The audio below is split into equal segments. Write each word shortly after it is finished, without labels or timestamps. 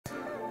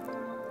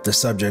The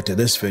subject of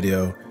this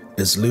video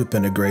is loop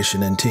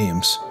integration in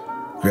Teams.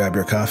 Grab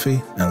your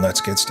coffee and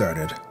let's get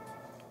started.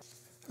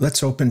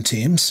 Let's open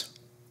Teams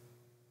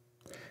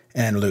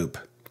and loop.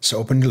 So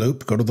open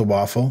loop, go to the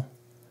waffle,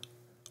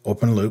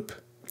 open loop,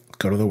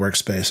 go to the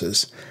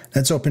workspaces.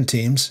 Let's open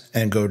Teams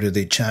and go to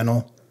the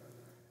channel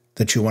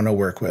that you want to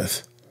work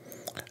with.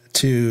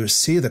 To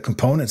see the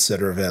components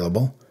that are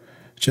available,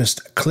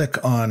 just click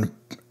on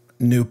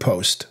New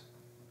Post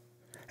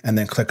and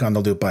then click on the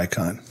loop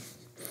icon.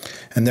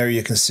 And there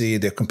you can see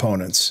the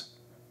components.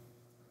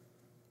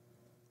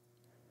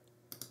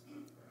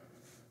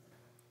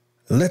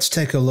 Let's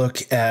take a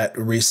look at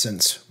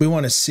recent. We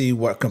want to see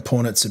what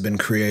components have been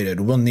created.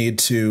 We'll need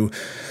to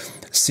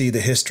see the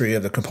history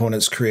of the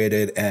components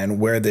created and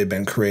where they've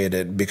been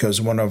created,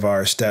 because one of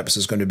our steps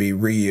is going to be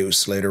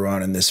reuse later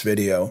on in this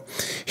video.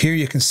 Here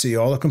you can see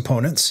all the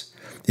components.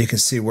 You can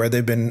see where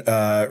they've been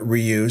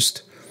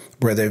reused,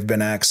 where they've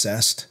been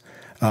accessed.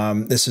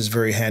 This is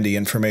very handy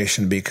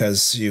information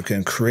because you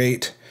can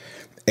create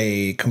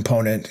a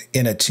component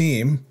in a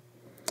team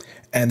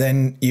and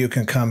then you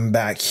can come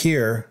back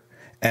here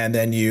and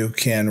then you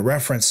can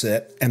reference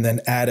it and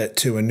then add it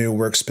to a new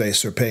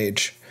workspace or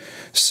page.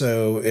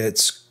 So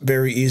it's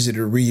very easy to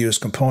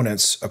reuse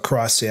components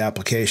across the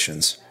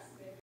applications.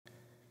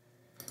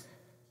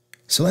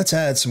 So let's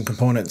add some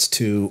components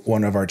to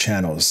one of our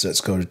channels.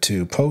 Let's go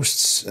to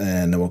posts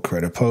and then we'll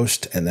create a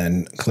post and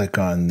then click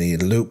on the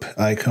loop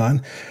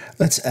icon.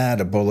 Let's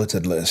add a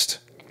bulleted list.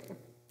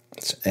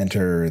 Let's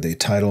enter the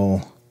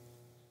title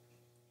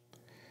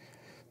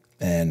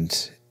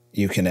and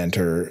you can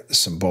enter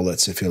some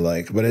bullets if you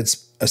like, but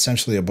it's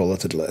essentially a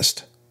bulleted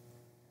list.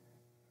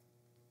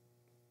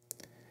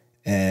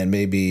 And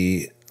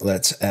maybe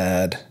let's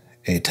add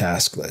a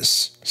task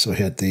list. So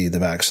hit the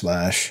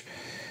backslash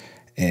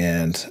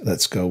and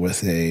let's go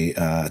with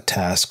a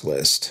task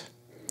list.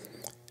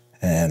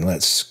 And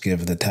let's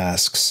give the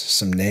tasks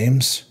some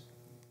names.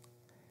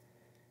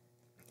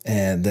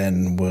 And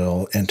then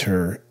we'll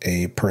enter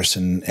a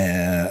person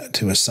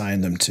to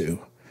assign them to.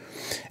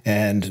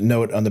 And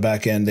note on the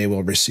back end, they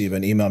will receive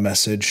an email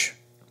message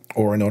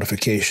or a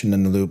notification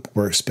in the loop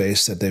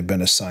workspace that they've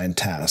been assigned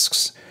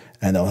tasks.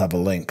 And they'll have a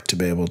link to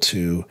be able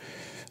to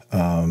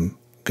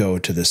go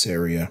to this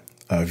area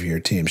of your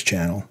Teams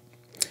channel.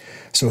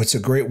 So it's a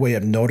great way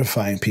of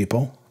notifying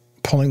people,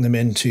 pulling them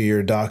into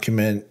your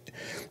document,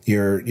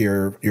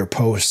 your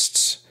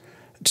posts,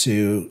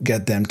 to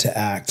get them to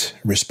act,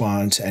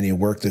 respond to any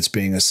work that's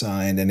being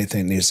assigned,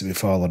 anything that needs to be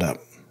followed up.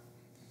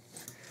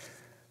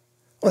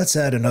 Let's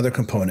add another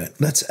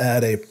component. Let's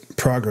add a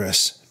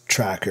progress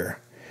tracker.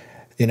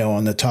 You know,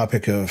 on the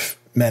topic of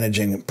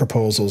managing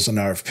proposals and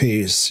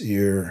RFPs,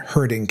 you're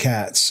herding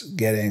cats,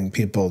 getting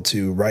people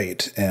to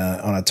write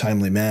on a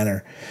timely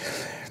manner.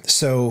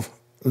 So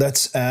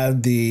let's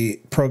add the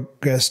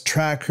progress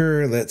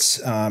tracker.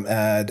 Let's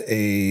add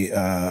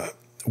a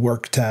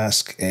work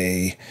task,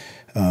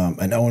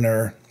 an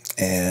owner,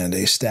 and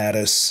a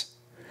status.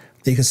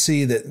 You can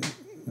see that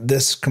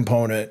this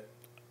component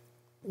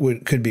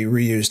could be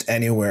reused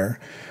anywhere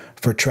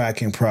for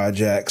tracking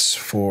projects,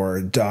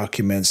 for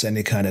documents,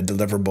 any kind of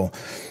deliverable.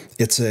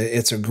 It's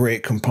a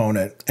great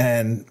component.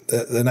 And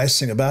the nice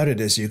thing about it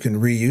is you can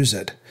reuse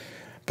it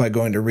by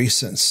going to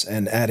recents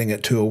and adding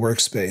it to a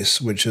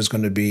workspace, which is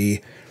going to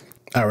be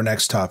our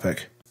next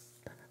topic.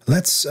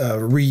 Let's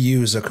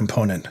reuse a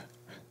component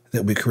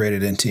that we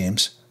created in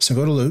Teams. So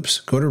go to Loops,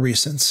 go to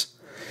Recents,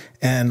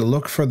 and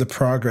look for the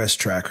progress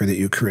tracker that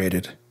you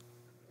created.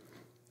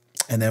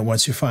 And then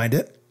once you find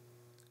it,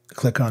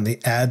 click on the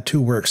Add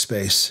to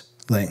Workspace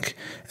link,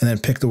 and then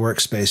pick the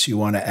workspace you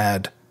want to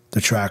add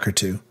the tracker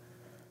to.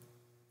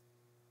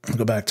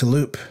 Go back to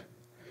Loop,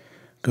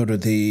 go to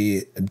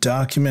the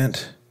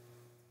document,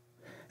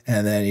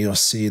 and then you'll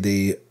see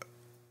the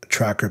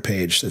tracker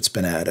page that's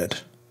been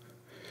added.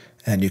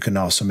 And you can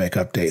also make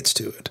updates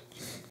to it.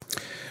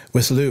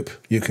 With Loop,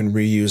 you can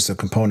reuse the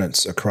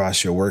components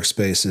across your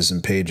workspaces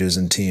and pages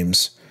and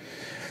Teams.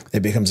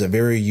 It becomes a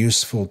very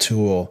useful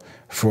tool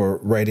for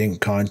writing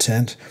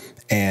content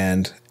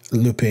and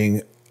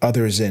looping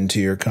others into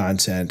your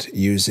content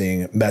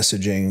using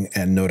messaging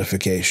and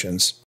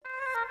notifications.